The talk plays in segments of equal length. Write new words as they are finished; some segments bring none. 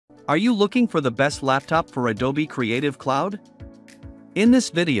Are you looking for the best laptop for Adobe Creative Cloud? In this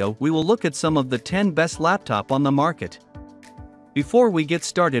video, we will look at some of the 10 best laptop on the market. Before we get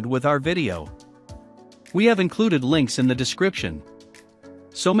started with our video, we have included links in the description.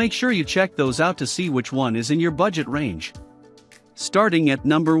 So make sure you check those out to see which one is in your budget range. Starting at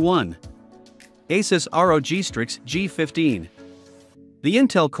number 1. Asus ROG Strix G15. The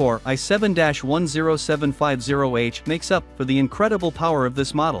Intel Core i7-10750H makes up for the incredible power of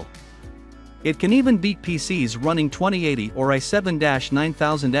this model. It can even beat PCs running 2080 or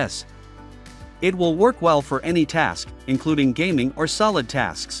i7-9000S. It will work well for any task, including gaming or solid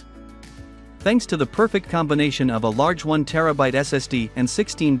tasks. Thanks to the perfect combination of a large 1TB SSD and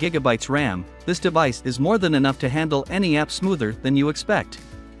 16GB RAM, this device is more than enough to handle any app smoother than you expect.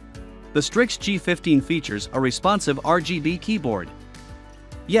 The Strix G15 features a responsive RGB keyboard.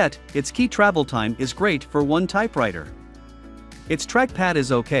 Yet, its key travel time is great for one typewriter. Its trackpad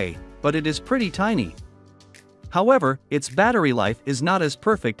is okay, but it is pretty tiny. However, its battery life is not as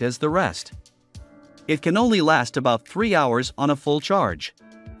perfect as the rest. It can only last about 3 hours on a full charge.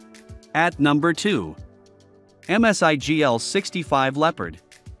 At number 2. MSI GL65 Leopard.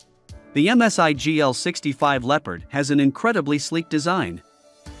 The MSI GL65 Leopard has an incredibly sleek design.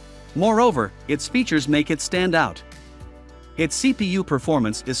 Moreover, its features make it stand out. Its CPU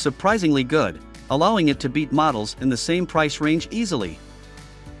performance is surprisingly good, allowing it to beat models in the same price range easily.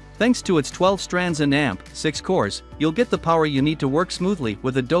 Thanks to its 12 strands and 6 cores, you'll get the power you need to work smoothly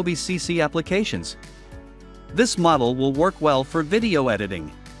with Adobe CC applications. This model will work well for video editing.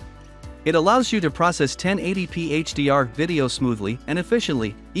 It allows you to process 1080p HDR video smoothly and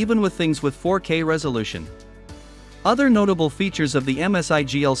efficiently, even with things with 4K resolution. Other notable features of the MSI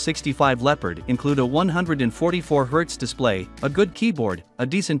GL65 Leopard include a 144Hz display, a good keyboard, a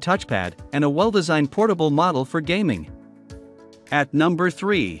decent touchpad, and a well-designed portable model for gaming. At number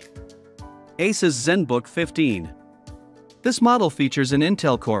 3. Asus ZenBook 15. This model features an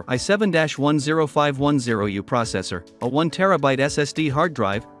Intel Core i7-10510U processor, a 1TB SSD hard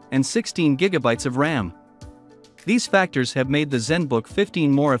drive, and 16GB of RAM. These factors have made the ZenBook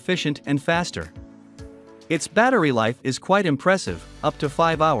 15 more efficient and faster. Its battery life is quite impressive, up to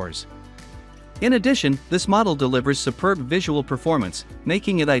 5 hours. In addition, this model delivers superb visual performance,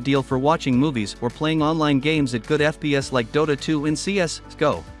 making it ideal for watching movies or playing online games at good FPS like Dota 2 and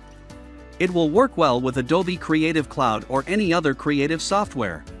CS:GO. It will work well with Adobe Creative Cloud or any other creative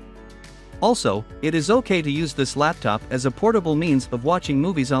software. Also, it is okay to use this laptop as a portable means of watching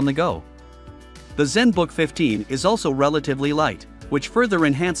movies on the go. The ZenBook 15 is also relatively light, which further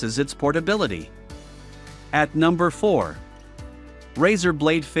enhances its portability. At number 4. Razer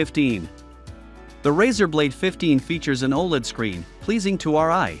Blade 15. The Razer Blade 15 features an OLED screen, pleasing to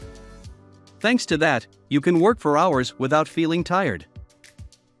our eye. Thanks to that, you can work for hours without feeling tired.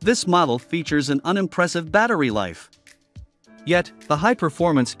 This model features an unimpressive battery life. Yet, the high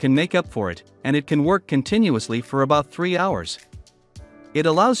performance can make up for it, and it can work continuously for about 3 hours. It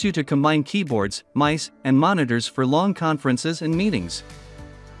allows you to combine keyboards, mice, and monitors for long conferences and meetings.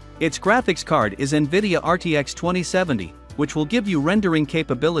 Its graphics card is NVIDIA RTX 2070, which will give you rendering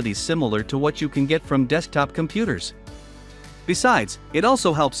capabilities similar to what you can get from desktop computers. Besides, it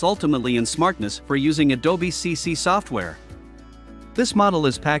also helps ultimately in smartness for using Adobe CC software. This model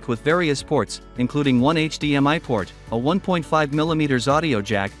is packed with various ports, including one HDMI port, a 1.5mm audio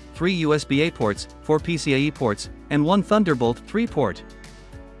jack, 3 USB-A ports, 4 PCIe ports, and 1 Thunderbolt 3 port.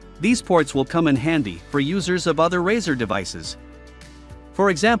 These ports will come in handy for users of other Razer devices. For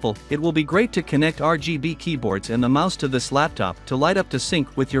example, it will be great to connect RGB keyboards and the mouse to this laptop to light up to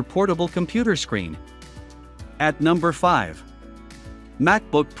sync with your portable computer screen. At number 5.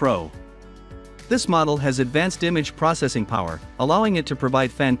 MacBook Pro. This model has advanced image processing power, allowing it to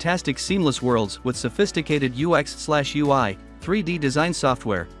provide fantastic seamless worlds with sophisticated UX/UI, 3D design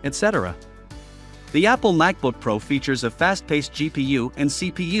software, etc. The Apple MacBook Pro features a fast-paced GPU and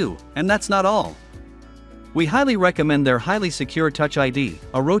CPU, and that's not all. We highly recommend their highly secure Touch ID,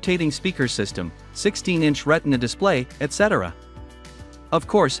 a rotating speaker system, 16-inch Retina display, etc. Of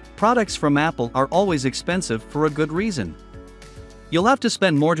course, products from Apple are always expensive for a good reason. You'll have to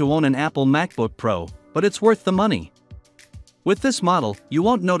spend more to own an Apple MacBook Pro, but it's worth the money. With this model, you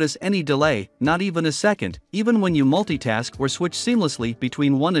won't notice any delay, not even a second, even when you multitask or switch seamlessly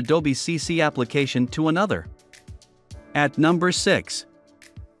between one Adobe CC application to another. At number 6.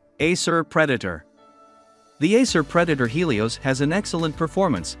 Acer Predator. The Acer Predator Helios has an excellent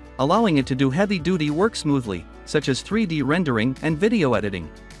performance, allowing it to do heavy-duty work smoothly, such as 3D rendering and video editing.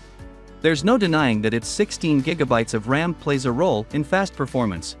 There's no denying that its 16GB of RAM plays a role in fast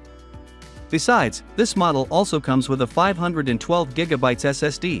performance. Besides, this model also comes with a 512GB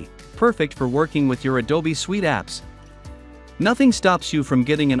SSD, perfect for working with your Adobe Suite apps. Nothing stops you from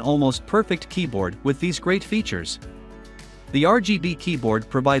getting an almost perfect keyboard with these great features. The RGB keyboard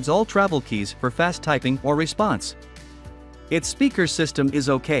provides all travel keys for fast typing or response. Its speaker system is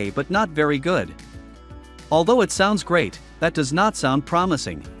okay but not very good. Although it sounds great, that does not sound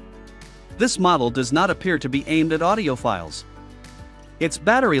promising. This model does not appear to be aimed at audiophiles. Its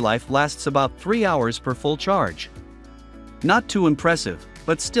battery life lasts about 3 hours per full charge. Not too impressive,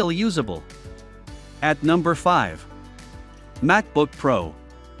 but still usable. At number 5. MacBook Pro.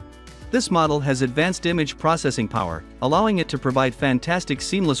 This model has advanced image processing power, allowing it to provide fantastic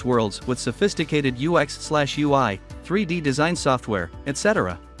seamless worlds with sophisticated UX/UI, 3D design software,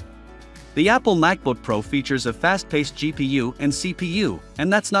 etc. The Apple MacBook Pro features a fast-paced GPU and CPU,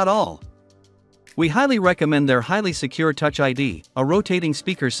 and that's not all. We highly recommend their highly secure Touch ID, a rotating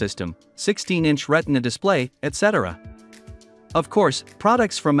speaker system, 16-inch Retina display, etc. Of course,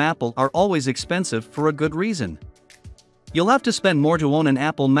 products from Apple are always expensive for a good reason. You'll have to spend more to own an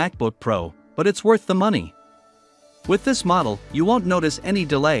Apple MacBook Pro, but it's worth the money. With this model, you won't notice any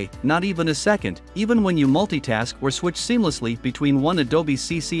delay, not even a second, even when you multitask or switch seamlessly between one Adobe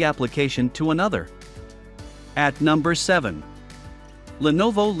CC application to another. At number 7.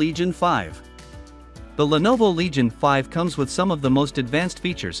 Lenovo Legion 5. The Lenovo Legion 5 comes with some of the most advanced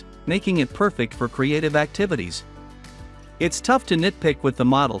features, making it perfect for creative activities. It's tough to nitpick with the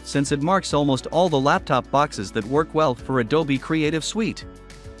model since it marks almost all the laptop boxes that work well for Adobe Creative Suite.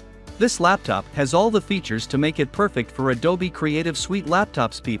 This laptop has all the features to make it perfect for Adobe Creative Suite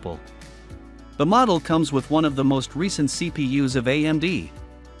laptops people. The model comes with one of the most recent CPUs of AMD.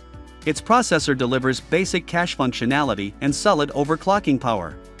 Its processor delivers basic cache functionality and solid overclocking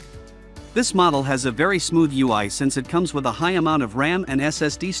power. This model has a very smooth UI since it comes with a high amount of RAM and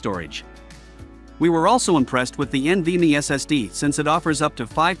SSD storage. We were also impressed with the NVMe SSD since it offers up to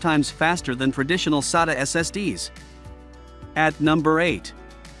 5 times faster than traditional SATA SSDs. At number 8.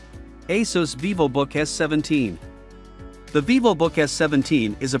 Asus VivoBook S17. The VivoBook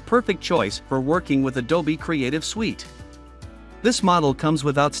S17 is a perfect choice for working with Adobe Creative Suite. This model comes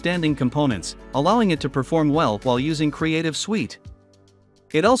with outstanding components, allowing it to perform well while using Creative Suite.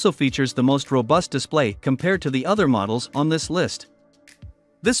 It also features the most robust display compared to the other models on this list.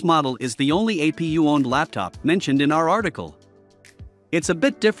 This model is the only APU-owned laptop mentioned in our article. It's a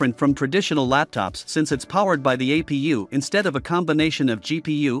bit different from traditional laptops since it's powered by the APU instead of a combination of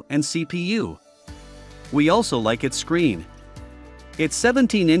GPU and CPU. We also like its screen. Its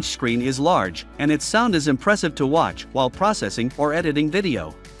 17-inch screen is large, and its sound is impressive to watch while processing or editing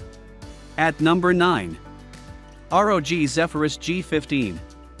video. At number 9. ROG Zephyrus G15.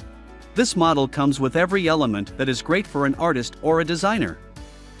 This model comes with every element that is great for an artist or a designer.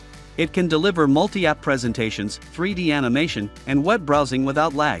 It can deliver multi-app presentations, 3D animation, and web browsing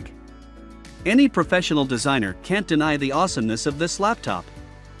without lag. Any professional designer can't deny the awesomeness of this laptop.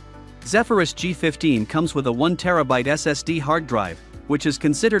 Zephyrus G15 comes with a 1TB SSD hard drive, which is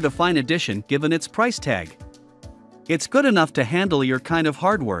considered a fine addition given its price tag. It's good enough to handle your kind of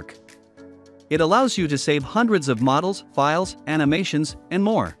hard work. It allows you to save hundreds of models, files, animations, and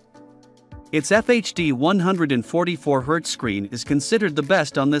more. Its FHD 144Hz screen is considered the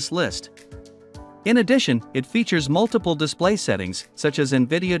best on this list. In addition, it features multiple display settings such as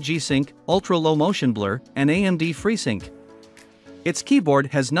NVIDIA G-Sync, ultra-low motion blur, and AMD FreeSync. Its keyboard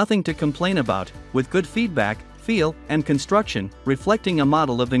has nothing to complain about, with good feedback, feel, and construction, reflecting a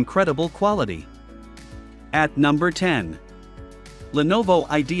model of incredible quality. At number 10. Lenovo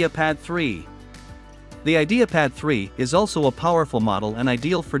IdeaPad 3. The IdeaPad 3 is also a powerful model and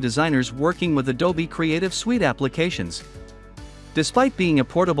ideal for designers working with Adobe Creative Suite applications. Despite being a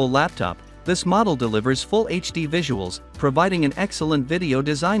portable laptop, this model delivers full HD visuals, providing an excellent video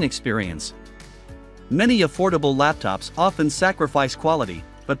design experience. Many affordable laptops often sacrifice quality,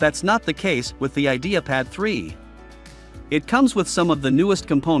 but that's not the case with the IdeaPad 3. It comes with some of the newest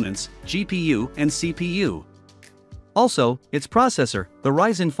components, GPU and CPU. Also, its processor, the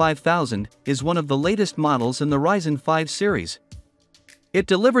Ryzen 5000, is one of the latest models in the Ryzen 5 series. It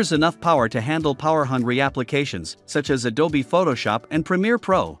delivers enough power to handle power-hungry applications, such as Adobe Photoshop and Premiere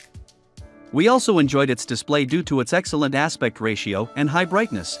Pro. We also enjoyed its display due to its excellent aspect ratio and high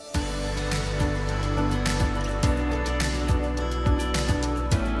brightness.